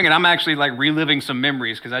you were doing it, I'm actually like reliving some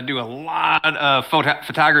memories because I do a lot of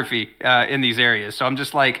photography in these areas. So I'm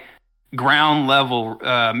just like ground level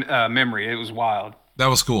memory. It was wild. That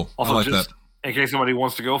was cool. Also, I like just that. in case somebody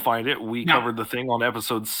wants to go find it, we covered the thing on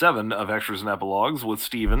episode 7 of Extras and Epilogues with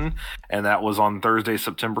Steven, and that was on Thursday,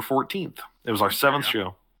 September 14th. It was our 7th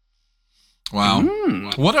show. Wow.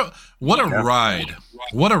 What a ride.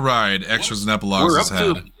 What a ride Extras and Epilogues has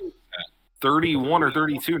had. To 31 or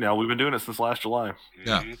 32 now. We've been doing it since last July.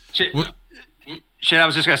 Yeah. Shit, I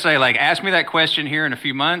was just gonna say, like, ask me that question here in a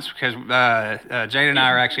few months because Jade and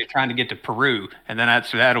I are actually trying to get to Peru, and then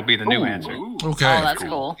that'll be the new answer. Okay. Oh, that's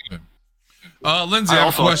cool. Lindsay, I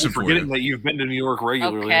have a question for forgetting you. that you've been to New York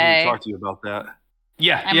regularly. Okay. I need to talk to you about that.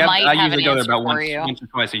 Yeah, I might have usually an go there answer about for you. once or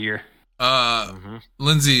twice a year.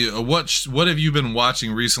 Lindsay, what have you been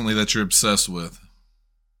watching recently that you're obsessed with?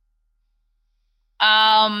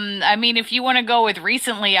 I mean, if you want to go with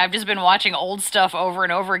recently, I've just been watching old stuff over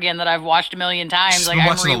and over again that I've watched a million times. She's Like, been I'm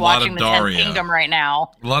watching a lot of rewatching the 10th Daria. Kingdom right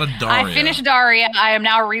now. A lot of Daria. I finished Daria. I am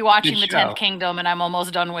now rewatching Good the show. 10th Kingdom, and I'm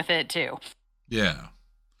almost done with it, too. Yeah.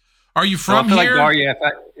 Are you Well, I from feel here? like Daria,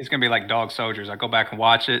 it's gonna be like Dog Soldiers. I go back and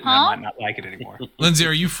watch it, and I might not like it anymore. Lindsay,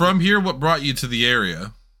 are you from here? What brought you to the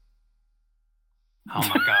area? Oh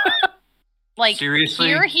my god! Like, Seriously?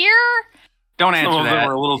 here? Don't Some answer of them that.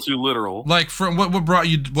 are a little too literal. Like, from what brought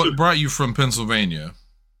you from Pennsylvania?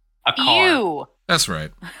 A car. You. That's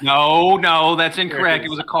right. No, that's incorrect. It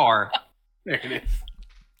was a car. There it is.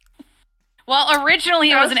 Well,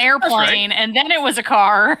 originally it was an airplane, and then it was a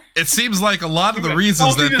car. It seems like a lot of the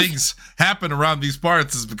reasons that things happen around these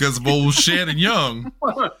parts is because of old Shannon Young.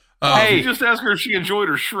 Hey. You just ask her if she enjoyed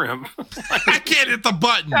her shrimp. I can't hit the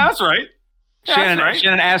button. That's right.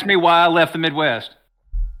 Shannon asked me why I left the Midwest.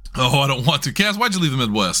 Oh, I don't want to. Cass, why'd you leave the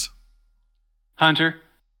Midwest? Hunter.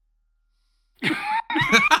 I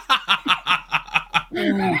thought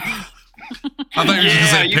you were going to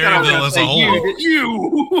say you thought I was Perryville gonna as a say whole.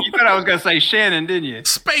 You thought I was gonna say Shannon, didn't you?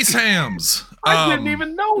 Space hams. I didn't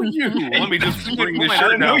even know you. Let me just bring the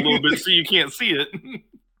shirt down a little bit so you can't see it.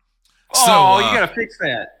 Oh, you gotta fix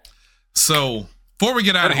that. So before we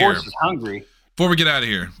get out That of here, horse is hungry. Before we get out of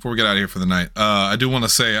here for the night, I do want to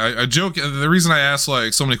say I joke. The reason I asked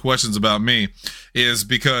like so many questions about me is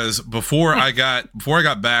because before I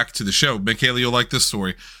got back to the show, Michaela, you'll like this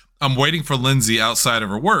story. I'm waiting for Lindsay outside of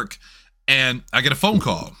her work, and I get a phone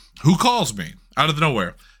call. Who calls me out of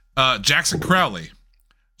nowhere? Jackson Crowley.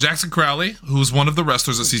 Jackson Crowley, who's one of the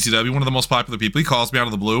wrestlers at CCW, one of the most popular people. He calls me out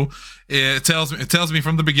of the blue. It tells me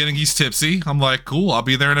from the beginning he's tipsy. I'm like, cool, I'll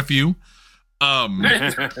be there in a few.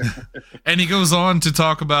 And he goes on to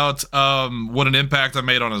talk about what an impact I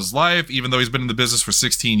made on his life. Even though he's been in the business for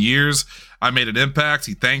 16 years, I made an impact.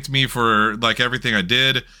 He thanked me for like everything I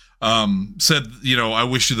did. Said, I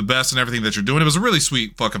wish you the best and everything that you're doing. It was a really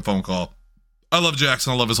sweet fucking phone call. I love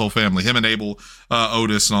Jackson. I love his whole family. Him and Abel,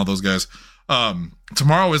 Otis, and all those guys.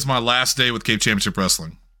 Tomorrow is my last day with Cape Championship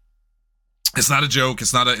Wrestling. It's not a joke.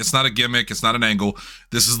 It's not a gimmick. It's not an angle.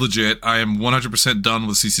 This is legit. I am 100% done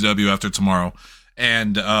with CCW after tomorrow.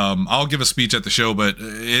 And I'll give a speech at the show, but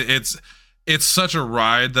it's such a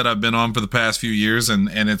ride that I've been on for the past few years. And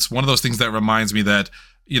it's one of those things that reminds me that,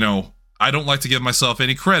 I don't like to give myself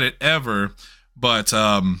any credit ever, but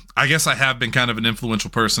I guess I have been kind of an influential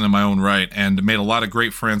person in my own right and made a lot of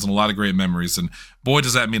great friends and a lot of great memories. And boy,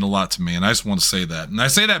 does that mean a lot to me. And I just want to say that. And I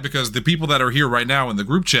say that because the people that are here right now in the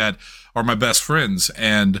group chat are my best friends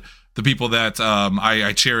and the people that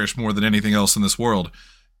I cherish more than anything else in this world.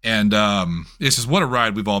 And it's just what a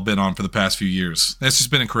ride we've all been on for the past few years. It's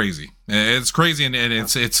just been crazy. It's crazy, and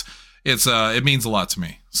it means a lot to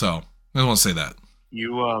me. So I just want to say that.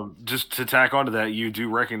 You just to tack onto that, you do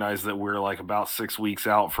recognize that we're like about 6 weeks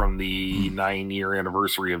out from the 9-year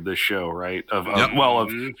anniversary of this show, right? Of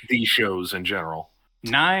these shows in general.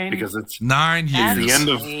 9 because it's 9 years.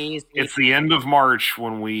 It's the end of March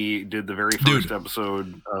when we did the very first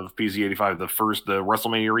episode of PZ85, the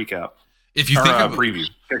WrestleMania recap. If you think of preview,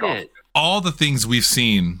 all the things we've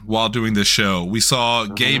seen while doing this show, we saw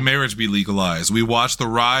gay marriage be legalized. We watched the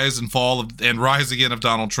rise and fall and rise again of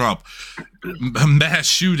Donald Trump, mass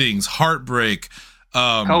shootings, heartbreak,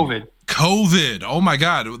 COVID. Oh my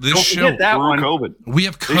God! This show, COVID. We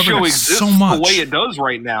have covered this show exists so much the way it does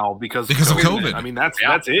right now because of COVID. I mean, that's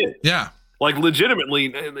it. Yeah. Like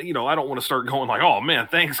legitimately, I don't want to start going like, "Oh man,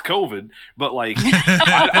 thanks COVID," but like,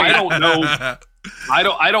 I don't know.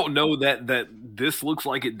 I don't know that this looks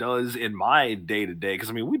like it does in my day to day, because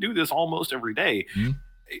I mean we do this almost every day. Mm-hmm.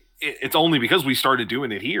 It's only because we started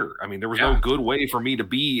doing it here. I mean, there was no good way for me to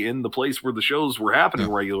be in the place where the shows were happening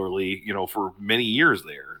regularly, for many years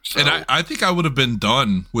there. So. And I think I would have been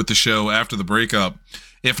done with the show after the breakup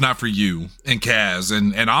if not for you and Kaz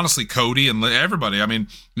and honestly Cody and everybody. I mean,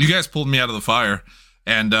 you guys pulled me out of the fire.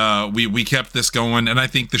 And we kept this going, and I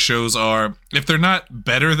think the shows are, if they're not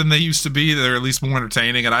better than they used to be, they're at least more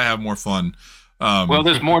entertaining, and I have more fun. Well,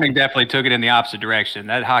 this morning definitely took it in the opposite direction.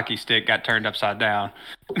 That hockey stick got turned upside down.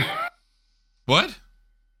 What?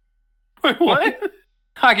 Wait, what?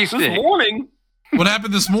 Hockey stick. This morning? What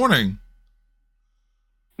happened this morning?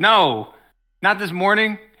 No, not this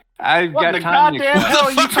morning. I What got the time. goddamn hell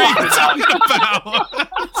are you talking about?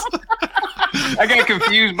 I got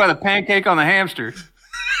confused by the pancake on the hamster.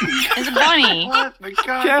 It's a bunny. What the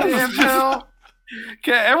goddamn hell?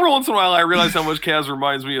 Every once in a while, I realize how much Kaz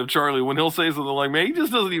reminds me of Charlie when he'll say something like, "Man, he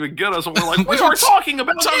just doesn't even get us," and we're like, "We were talking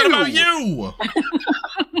about you."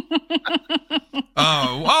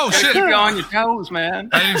 Shit! Keep you on your toes, man.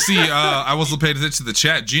 I didn't see. I wasn't paying attention to the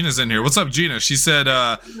chat. Gina's in here. What's up, Gina? She said,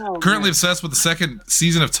 currently obsessed with the second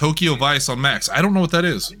season of Tokyo Vice on Max. I don't know what that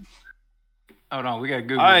is. Oh no, we got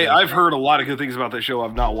Google. I've heard a lot of good things about that show.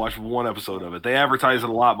 I've not watched one episode of it. They advertise it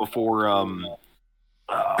a lot before.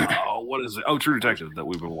 What is it? Oh, True Detective that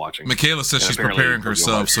we've been watching. Michaela says she's preparing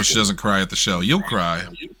herself so she doesn't cry at the show. You'll cry.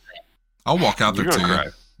 I'll walk out there to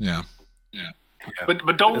you. Yeah.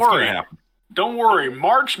 But don't worry. Don't worry.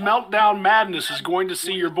 March Meltdown Madness is going to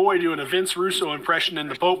see your boy doing a Vince Russo impression in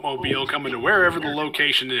the Pope Mobile coming to wherever the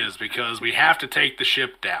location is because we have to take the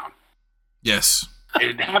ship down. Yes.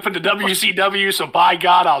 It happened to WCW, so by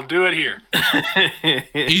God, I'll do it here.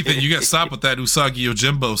 Ethan, you got to stop with that Usagi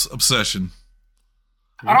Yojimbo obsession.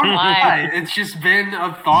 I don't know Why? why. It's just been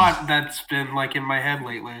a thought that's been like in my head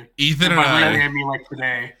lately. Ethan and I I, mean, like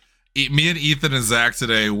today. me and Ethan and Zach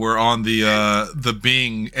today were on the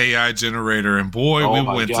Bing AI generator, and boy, we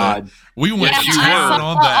went to town I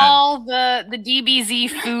on saw that. all the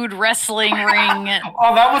DBZ food wrestling ring.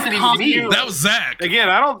 Oh, that wasn't even me. That was Zach. Again,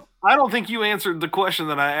 I don't think you answered the question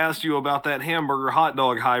that I asked you about that hamburger hot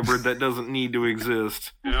dog hybrid that doesn't need to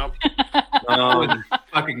exist. Yep.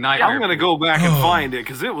 Fucking nightmare. I'm gonna go back and find it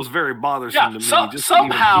because it was very bothersome to me. just to even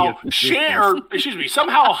somehow see it.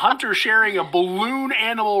 somehow Hunter sharing a balloon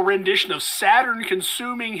animal rendition of Saturn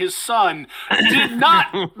consuming his son did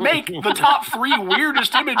not make the top 3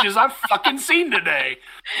 weirdest images I've fucking seen today.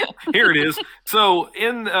 Here it is. So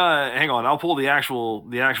hang on, I'll pull the actual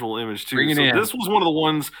image too. Bring it so in. this was one of the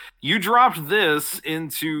ones you dropped this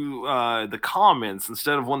into the comments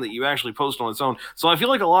instead of one that you actually posted on its own. So I feel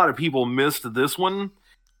like a lot of people missed this one.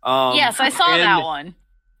 Yes, I saw that one.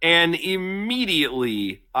 And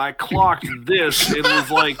immediately I clocked this. It was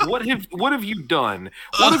like, what have you done?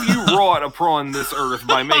 What have you wrought upon this earth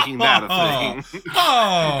by making that a thing?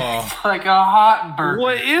 Oh, It's like a hot burger.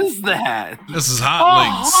 What is that? this is hot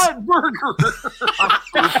links. Hot burger.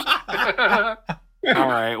 All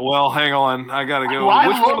right. Well, hang on. I gotta go. I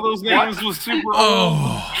Which one love- of those names was super?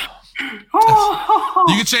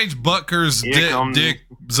 You can change Butker's dick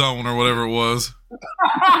zone or whatever it was.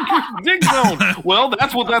 Dick Zone. Well,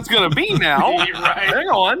 that's what that's gonna be now. You're right. Hang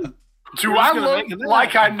on. Do I look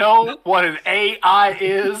like I know what an AI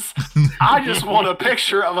is? I just want a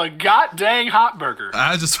picture of a goddamn hot burger.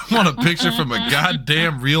 I just want a picture from a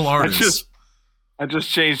goddamn real artist. I just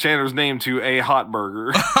changed Tanner's name to a hot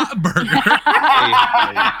burger. Hot burger.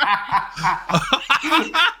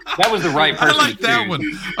 That was the right I person. like to that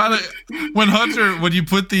choose. one. When Hunter, when you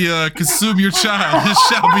put the consume your child, it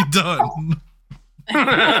shall be done.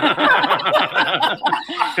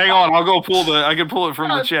 Hang on, I'll go pull I can pull it from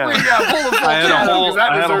the chat. I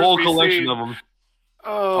had a whole collection of them.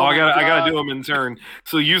 Oh, I gotta do them in turn.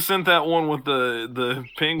 So you sent that one with the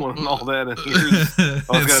penguin and all that, and here's And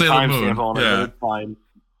got a Sailor Moon. timestamp on it, Yeah. but it's fine.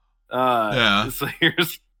 Yeah. So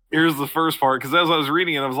here's the first part, because as I was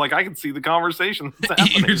reading it, I was like, I can see the conversation that's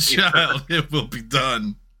happening Your here. child, it will be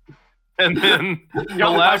done. And then the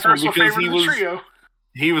Y'all, my last one, personal because favorite of the trio.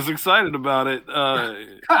 he was excited about it.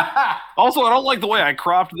 Also, I don't like the way I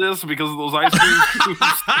cropped this because of those ice cream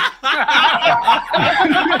scoops.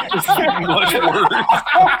 It's much worse.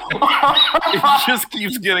 It just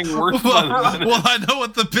keeps getting worse. by the minute. Well, I know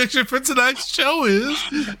what the picture for tonight's show is.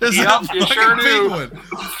 It's Yep, that you fucking sure do. penguin.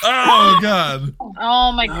 Oh God,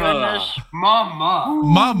 Oh my goodness. Mama.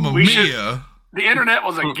 Mamma We mia! should- The internet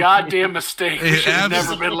was a goddamn mistake. We It should have abs-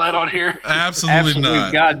 never been let on here. Absolutely Absolute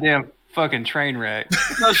not. goddamn fucking train wreck.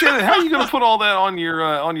 Now, Shannon, how are you going to put all that on your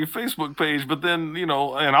Facebook page? But then,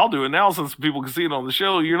 and I'll do it now since people can see it on the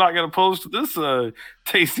show. You're not going to post this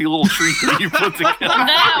tasty little treat that you put together.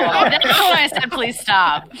 No, that's when I said please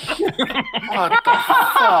stop. What the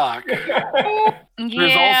fuck?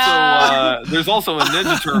 Yeah. There's also a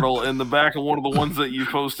Ninja Turtle in the back of one of the ones that you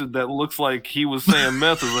posted that looks like he was saying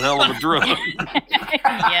meth is a hell of a drug.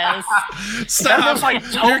 Yes. Stop! That looks like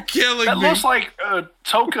You're killing That me. looks like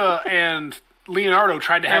Toka and Leonardo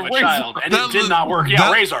tried to have a Razor. child, and it did not work.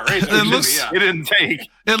 Yeah, Razor. It didn't take.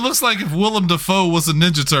 It looks like if Willem Dafoe was a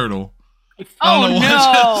Ninja Turtle. Oh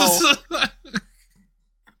no!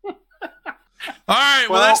 All right,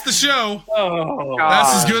 well, that's the show.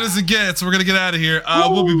 That's as good as it gets. We're going to get out of here.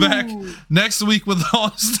 We'll be back next week with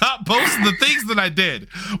all... Stop posting the things that I did.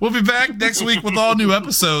 We'll be back next week with all new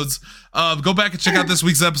episodes. Go back and check out this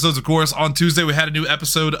week's episodes, of course. On Tuesday, we had a new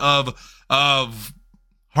episode of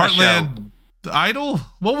Heartland Idol.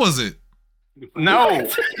 What was it? No.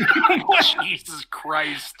 Jesus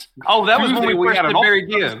Christ. Oh, that was when we had had an a very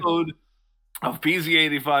episode of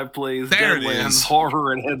PZ85 Plays There it Deadlands is.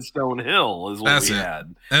 Horror and Headstone Hill is what That's we it.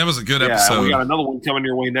 had. And it was a good Yeah, episode. we got another one coming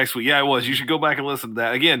your way next week. Yeah, it was. You should go back and listen to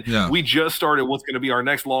that. Again, we just started what's going to be our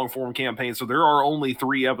next long-form campaign, so there are only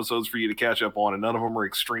 3 episodes for you to catch up on, and none of them are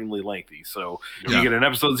extremely lengthy. So you get an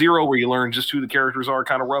episode 0 where you learn just who the characters are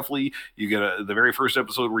kind of roughly. You get the very first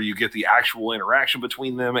episode where you get the actual interaction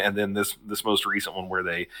between them, and then this most recent one where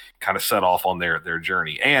they kind of set off on their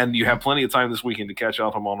journey. And you have plenty of time this weekend to catch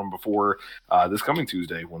up on them before this coming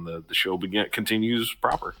Tuesday when the show continues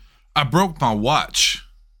proper. I broke my watch.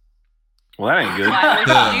 Well, that ain't good. Why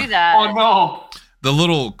would you do that? Oh no! The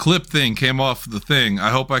little clip thing came off the thing. I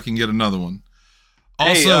hope I can get another one.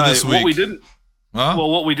 Also, this week,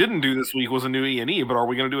 what we didn't do this week was a new E&E, but are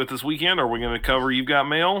we going to do it this weekend? Are we going to cover You've Got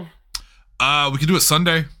Mail? We could do it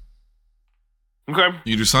Sunday. Okay,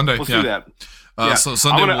 you do Sunday. Let's do that. So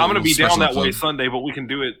Sunday, I'm gonna be down that way episode. Sunday, but we can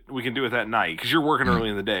do it. We can do it that night because you're working early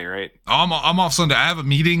in the day, right? I'm off Sunday. I have a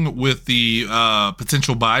meeting with the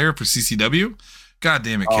potential buyer for CCW. God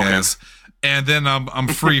damn it, Kaz. And then I'm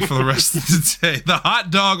free for the rest of the day. The hot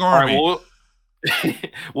dog army. All right,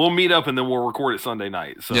 we'll meet up and then we'll record it Sunday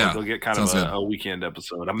night. So they'll get kind of a weekend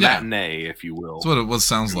episode, a matinee, if you will. That's what it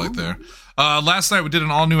sounds like there. Last night we did an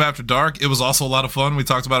all new After Dark. It was also a lot of fun. We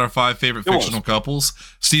talked about our 5 favorite fictional couples.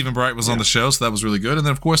 Stephen Bright was on the show, so that was really good. And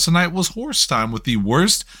then, of course, tonight was Horse Time with the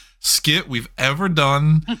worst skit we've ever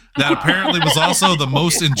done. That apparently was also the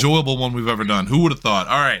most enjoyable one we've ever done. Who would have thought?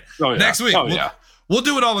 All right. Next week, we'll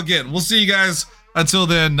do it all again. We'll see you guys. Until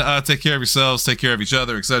then, take care of yourselves, take care of each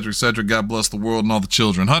other, etc., etc. God bless the world and all the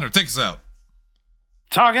children. Hunter, take us out.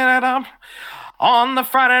 Talking it up on the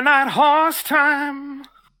Friday night Horse Time.